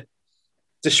rivalry that,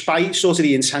 despite sort of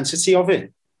the intensity of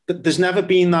it, there's never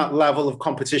been that level of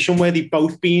competition where they've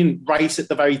both been right at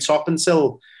the very top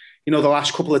until, you know, the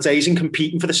last couple of days and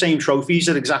competing for the same trophies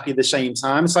at exactly the same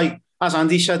time. It's like, as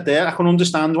Andy said there, I can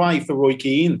understand why for Roy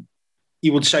Keane he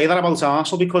would say that about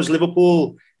Arsenal, because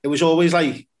Liverpool, it was always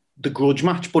like the grudge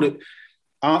match, but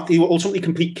they were ultimately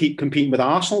keep competing with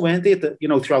Arsenal, weren't they? You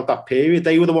know, throughout that period,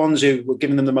 they were the ones who were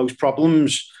giving them the most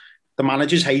problems. The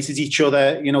managers hated each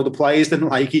other. You know, the players didn't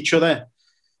like each other.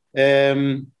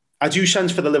 I do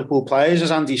sense for the Liverpool players, as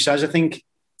Andy says, I think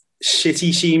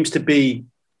City seems to be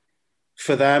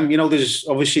for them. You know, there's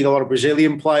obviously a lot of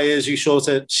Brazilian players who sort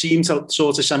of seem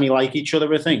to semi-like each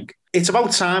other, I think. It's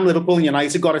about time Liverpool and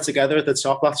United got it together at the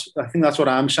top. I think that's what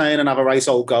I'm saying, and have a right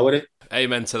old go at it.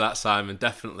 Amen to that, Simon,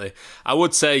 definitely. I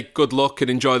would say good luck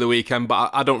and enjoy the weekend,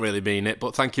 but I don't really mean it.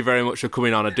 But thank you very much for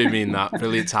coming on. I do mean that.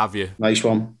 Brilliant to have you. Nice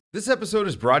one. This episode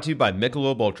is brought to you by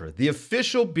Michelob Ultra, the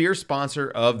official beer sponsor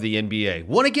of the NBA.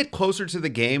 Want to get closer to the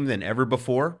game than ever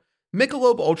before?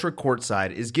 Michelob Ultra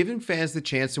Courtside is giving fans the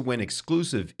chance to win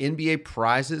exclusive NBA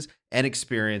prizes and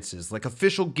experiences like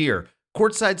official gear,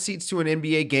 courtside seats to an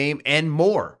NBA game, and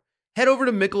more. Head over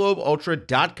to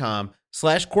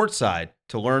MichelobUltra.com/courtside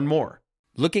to learn more.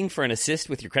 Looking for an assist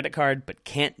with your credit card but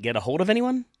can't get a hold of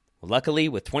anyone? Well, luckily,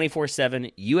 with 24/7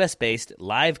 US-based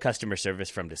live customer service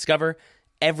from Discover,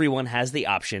 everyone has the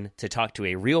option to talk to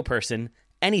a real person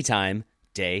anytime,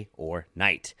 day or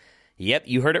night. Yep,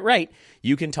 you heard it right.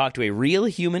 You can talk to a real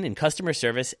human in customer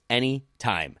service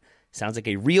anytime. Sounds like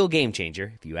a real game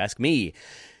changer, if you ask me.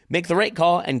 Make the right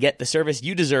call and get the service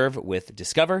you deserve with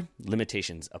Discover.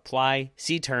 Limitations apply.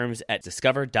 See terms at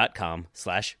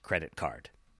discover.com/creditcard.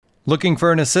 Looking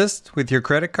for an assist with your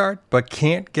credit card but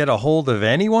can't get a hold of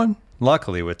anyone?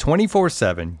 Luckily, with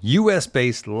 24/7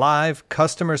 US-based live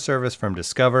customer service from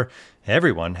Discover,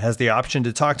 everyone has the option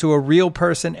to talk to a real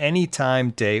person anytime,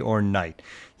 day or night.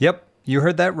 Yep, you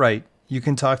heard that right. You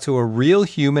can talk to a real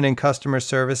human in customer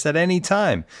service at any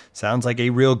time. Sounds like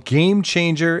a real game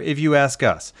changer if you ask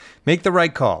us. Make the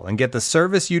right call and get the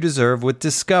service you deserve with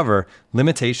Discover.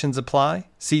 Limitations apply.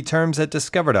 See terms at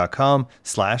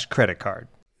discover.com/creditcard.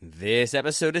 This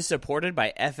episode is supported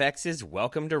by FX's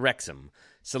Welcome to Wrexham.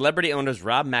 Celebrity owners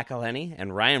Rob McElhenney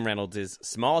and Ryan Reynolds'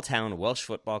 small-town Welsh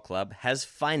football club has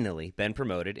finally been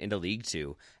promoted into League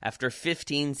Two after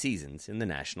 15 seasons in the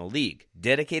National League.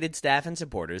 Dedicated staff and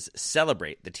supporters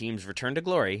celebrate the team's return to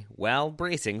glory while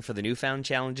bracing for the newfound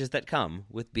challenges that come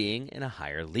with being in a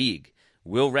higher league.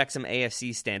 Will Wrexham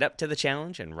AFC stand up to the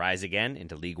challenge and rise again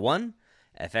into League One?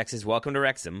 FX's Welcome to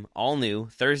Wrexham, all new,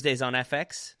 Thursdays on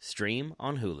FX, stream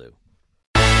on Hulu.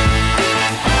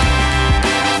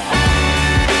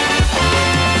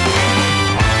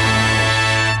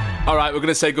 All right, we're going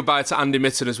to say goodbye to Andy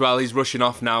Mitten as well. He's rushing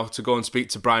off now to go and speak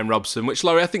to Brian Robson, which,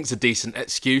 Laurie, I think is a decent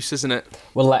excuse, isn't it?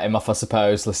 We'll let him off, I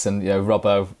suppose. Listen,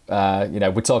 Robbo,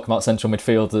 we're talking about central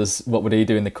midfielders. What would he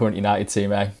do in the current United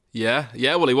team, eh? Yeah,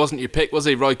 well, he wasn't your pick, was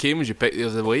he? Roy Keane was your pick the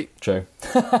other week. True.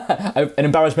 An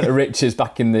embarrassment of riches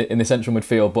back in the central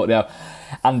midfield, but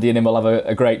Andy and him will have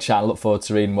a great chat. I look forward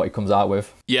to reading what he comes out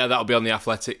with. Yeah, that'll be on The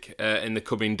Athletic in the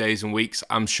coming days and weeks,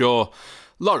 I'm sure.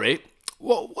 Laurie,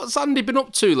 what's Andy been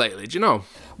up to lately, do you know?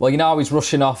 Well, I was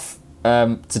rushing off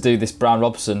to do this Brian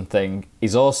Robson thing.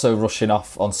 He's also rushing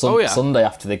off on Sunday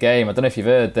after the game. I don't know if you've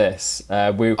heard this.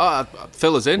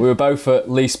 Fill us in. We were both at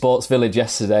Lee Sports Village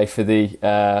yesterday for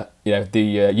the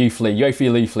Youth League,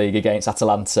 UEFA Youth League against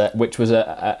Atalanta, which was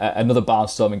another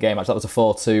barnstorming game. Actually, that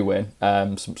was a 4-2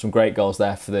 win. Some great goals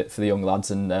there for the young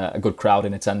lads and a good crowd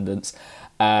in attendance.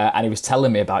 And he was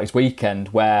telling me about his weekend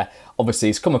where obviously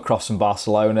he's come across from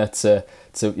Barcelona to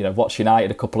watch United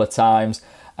a couple of times.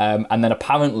 And then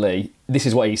apparently, this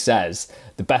is what he says,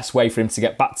 the best way for him to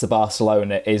get back to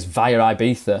Barcelona is via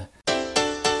Ibiza.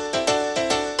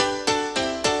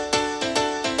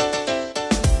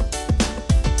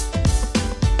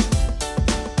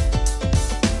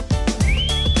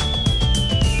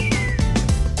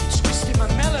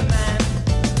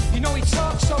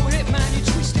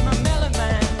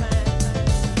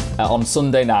 On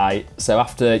Sunday night, so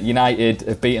after United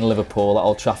have beaten Liverpool at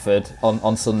Old Trafford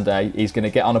on Sunday, he's going to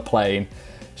get on a plane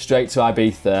straight to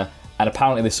Ibiza, and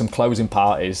apparently there's some closing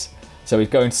parties. So he's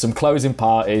going to some closing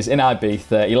parties in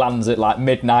Ibiza. He lands at like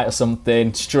midnight or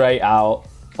something, straight out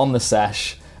on the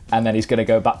sesh, and then he's going to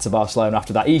go back to Barcelona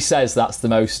after that. He says that's the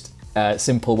most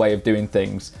simple way of doing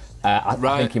things. I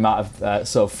think he might have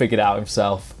sort of figured out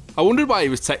himself. I wondered why he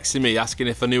was texting me asking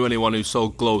if I knew anyone who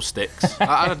sold glow sticks.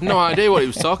 I had no idea what he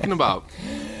was talking about.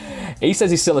 He says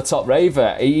he's still a top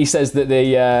raver. He says that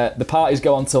the parties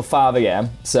go on till 5 a.m,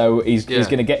 so he's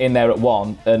going to get in there at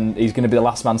 1 and he's going to be the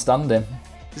last man standing.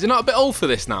 Is he not a bit old for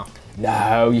this now?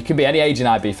 No, you can be any age in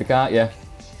Ibiza, can't you?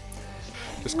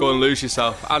 Just go and lose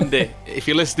yourself. Andy, if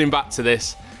you're listening back to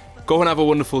this, go and have a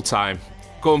wonderful time.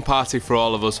 Go and party for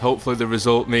all of us. Hopefully the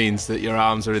result means that your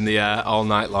arms are in the air all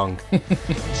night long.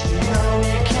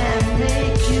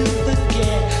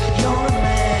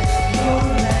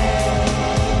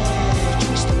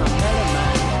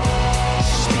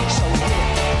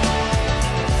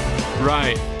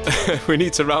 Right, we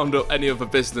need to round up any other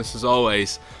business as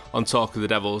always on Talk of the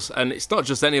Devils, and it's not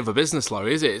just any other business,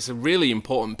 Laurie, is it? It's a really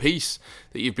important piece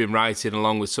that you've been writing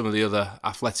along with some of the other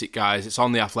Athletic guys. It's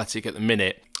on The Athletic at the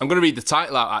minute. I'm going to read the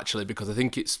title out actually because I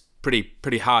think it's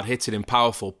pretty hard hitting and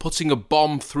powerful. Putting a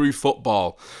bomb through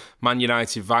football. Man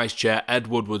United Vice Chair Ed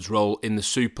Woodward's role in the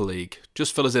Super League.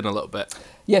 Just fill us in a little bit.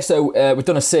 Yeah, so we've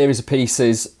done a series of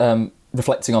pieces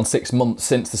reflecting on 6 months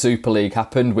since the Super League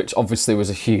happened, which obviously was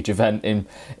a huge event in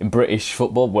British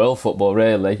football, world football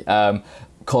really.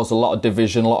 Caused a lot of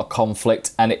division, a lot of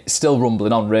conflict, and it's still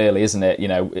rumbling on really, isn't it?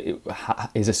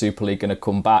 Is a Super League going to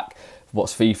come back?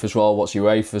 What's FIFA's role? What's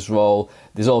UEFA's role?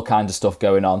 There's all kinds of stuff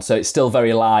going on. So it's still a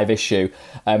very live issue.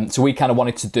 So we kind of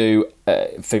wanted to do,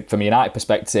 from a United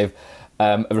perspective,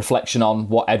 a reflection on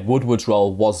what Ed Woodward's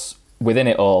role was within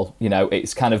it all.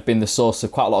 It's kind of been the source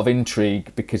of quite a lot of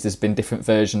intrigue because there's been different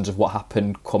versions of what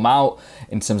happened come out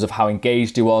in terms of how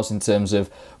engaged he was, in terms of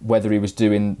whether he was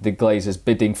doing the Glazers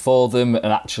bidding for them, and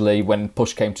actually when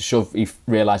push came to shove he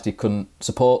realised he couldn't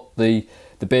support the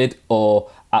bid, or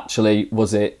actually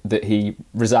was it that he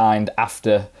resigned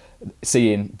after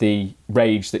seeing the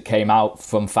rage that came out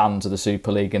from fans of the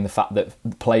Super League and the fact that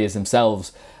the players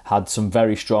themselves had some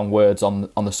very strong words on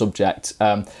the subject.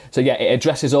 So yeah, it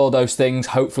addresses all those things.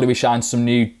 Hopefully we shine some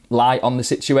new light on the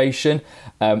situation.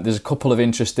 There's a couple of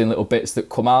interesting little bits that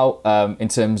come out in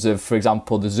terms of, for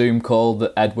example, the Zoom call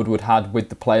that Ed Woodward had with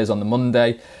the players on the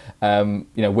Monday.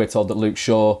 We're told that Luke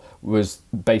Shaw was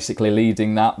basically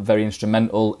leading that, very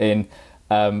instrumental in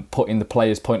putting the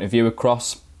players' point of view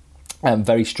across.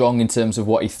 Very strong in terms of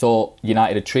what he thought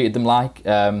United had treated them like.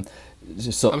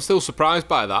 I'm still surprised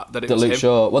by that it was Luke him.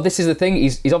 Shaw. Well, this is the thing.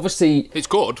 He's obviously... It's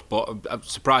good, but I'm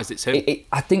surprised it's him.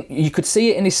 I think you could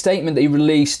see it in his statement that he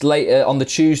released later on the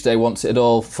Tuesday once it had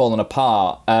all fallen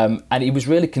apart. And he was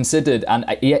really considered, and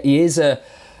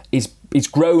he's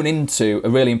grown into a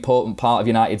really important part of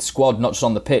United's squad, not just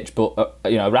on the pitch, but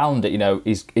around it.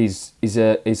 He's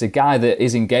a guy that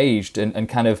is engaged and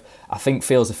kind of, I think,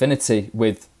 feels affinity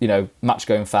with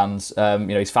match-going fans.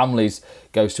 His family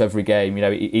goes to every game.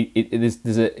 He's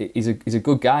a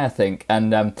good guy, I think,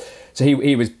 and so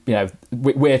he was.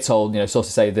 We're told,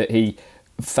 sources say that he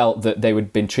felt that they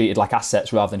would been treated like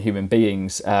assets rather than human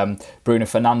beings. Bruno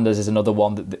Fernandes is another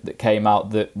one that came out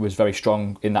that was very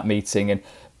strong in that meeting, and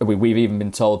we've even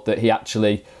been told that he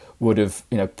actually would have,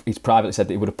 he's privately said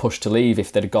that he would have pushed to leave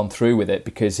if they'd have gone through with it,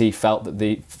 because he felt that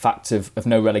the fact of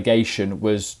no relegation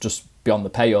was just beyond the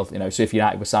pale. So if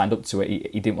United were signed up to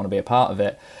it, he didn't want to be a part of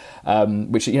it.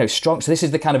 Which, strong. So this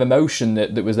is the kind of emotion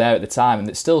that was there at the time, and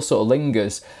that still sort of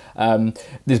lingers.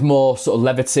 There's more sort of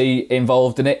levity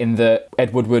involved in it, in that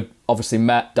Ed Woodward obviously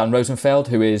met Dan Rosenfeld,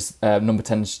 who is number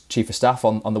 10's chief of staff,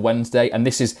 on the Wednesday, and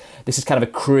this is kind of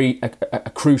a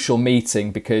crucial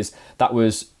meeting, because that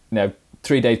was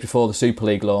 3 days before the Super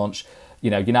League launch.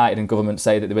 United and government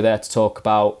say that they were there to talk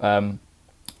about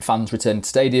fans returning to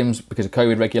stadiums because of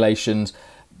COVID regulations.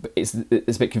 It's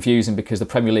a bit confusing because the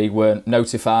Premier League weren't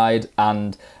notified,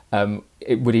 and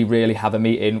would he really have a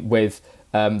meeting with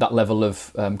that level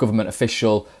of government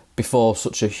official before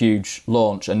such a huge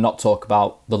launch and not talk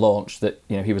about the launch that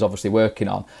he was obviously working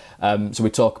on? So we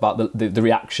talk about the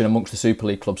reaction amongst the Super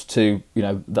League clubs to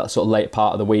that sort of late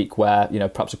part of the week, where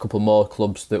perhaps a couple more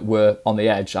clubs that were on the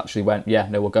edge actually went,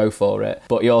 we'll go for it.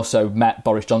 But he also met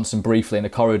Boris Johnson briefly in the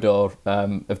corridor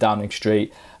of Downing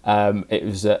Street. It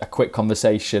was a quick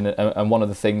conversation, and one of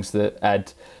the things that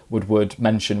Ed Woodward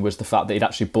mentioned was the fact that he'd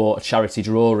actually bought a charity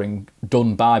drawing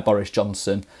done by Boris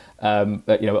Johnson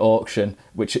at auction,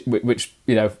 which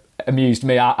amused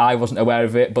me. I wasn't aware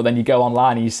of it, but then you go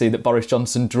online and you see that Boris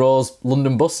Johnson draws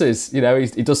London buses. He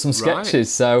does some sketches. Right.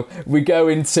 So we go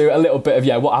into a little bit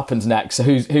of what happens next. So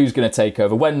who's going to take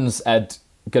over? When's Ed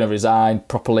going to resign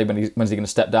properly? When's he going to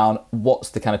step down? What's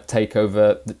the kind of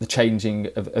takeover, the changing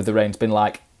of the reins been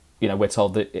like? We're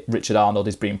told that Richard Arnold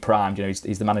is being primed. He's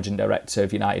the managing director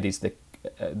of United. He's the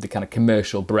kind of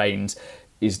commercial brains.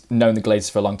 He's known the Glazers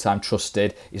for a long time,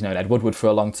 trusted. He's known Ed Woodward for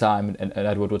a long time, and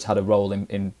Ed Woodward's had a role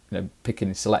in picking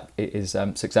his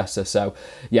successor. So,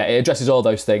 it addresses all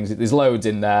those things. There's loads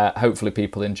in there. Hopefully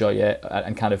people enjoy it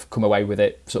and kind of come away with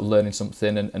it, sort of learning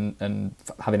something and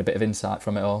having a bit of insight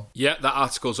from it all. Yeah, that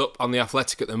article's up on The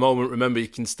Athletic at the moment. Remember, you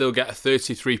can still get a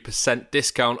 33%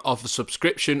 discount off the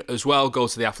subscription as well. Go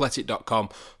to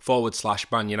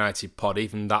theathletic.com/Man United pod.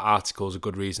 Even that article's a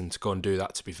good reason to go and do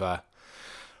that, to be fair.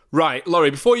 Right,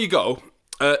 Laurie, before you go,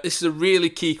 this is a really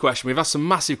key question. We've had some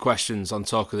massive questions on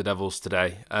Talk of the Devils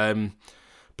today, but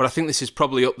I think this is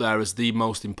probably up there as the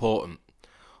most important.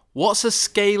 What's a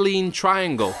scalene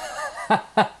triangle?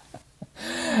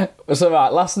 So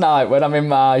right, last night when I'm in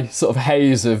my sort of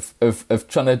haze of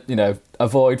trying to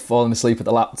avoid falling asleep at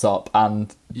the laptop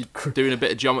and doing a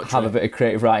bit of geometry, have a bit of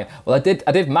creative writing. Well, I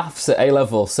did maths at A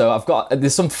level, so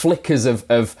there's some flickers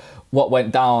of what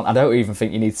went down. I don't even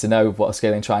think you need to know what a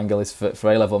scaling triangle is for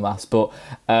A-level maths, but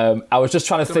I was just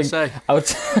trying to think. Sorry.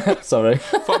 I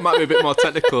thought it might be a bit more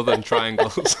technical than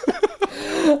triangles.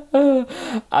 In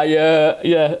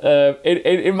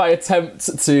my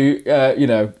attempt to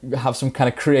have some kind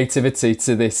of creativity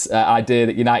to this idea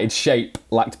that United's shape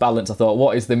lacked balance, I thought,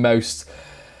 what is the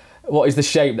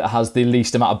shape that has the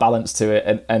least amount of balance to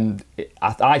it? And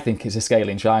I think it's a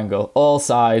scaling triangle. All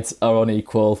sides are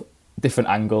unequal, different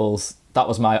angles. That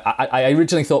was I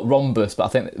originally thought rhombus, but I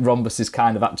think rhombus is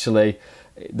kind of actually,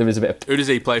 there is a bit of... Who does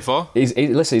he play for? He's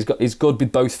good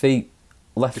with both feet.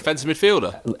 Left defensive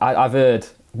midfielder. I've heard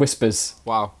whispers.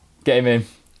 Wow. Get him in.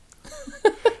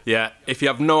 Yeah, if you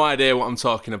have no idea what I'm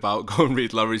talking about, go and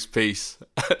read Laurie's piece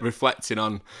reflecting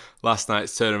on last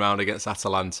night's turnaround against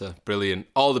Atalanta. Brilliant.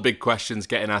 All the big questions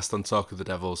getting asked on Talk of the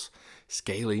Devils.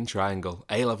 Scalene triangle,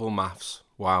 A-level maths.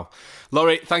 Wow.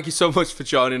 Laurie, thank you so much for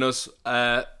joining us.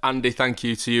 Andy, thank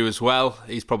you to you as well.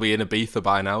 He's probably in Ibiza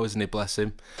by now, isn't he? Bless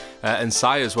him. And Si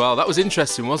as well. That was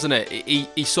interesting, wasn't it?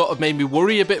 He sort of made me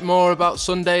worry a bit more about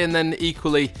Sunday, and then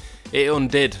equally it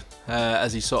undid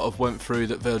as he sort of went through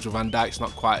that Virgil van Dijk's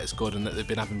not quite as good and that they've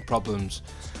been having problems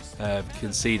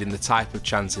conceding the type of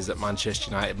chances that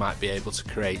Manchester United might be able to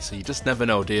create. So you just never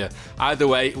know, do you? Either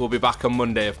way, we'll be back on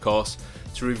Monday, of course,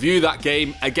 to review that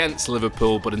game against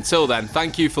Liverpool. But until then,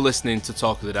 thank you for listening to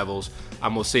Talk of the Devils,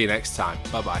 and we'll see you next time.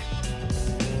 Bye-bye.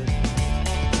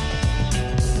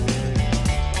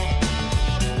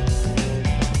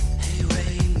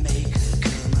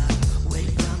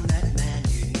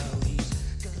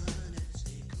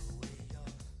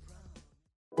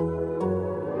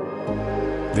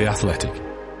 The Athletic.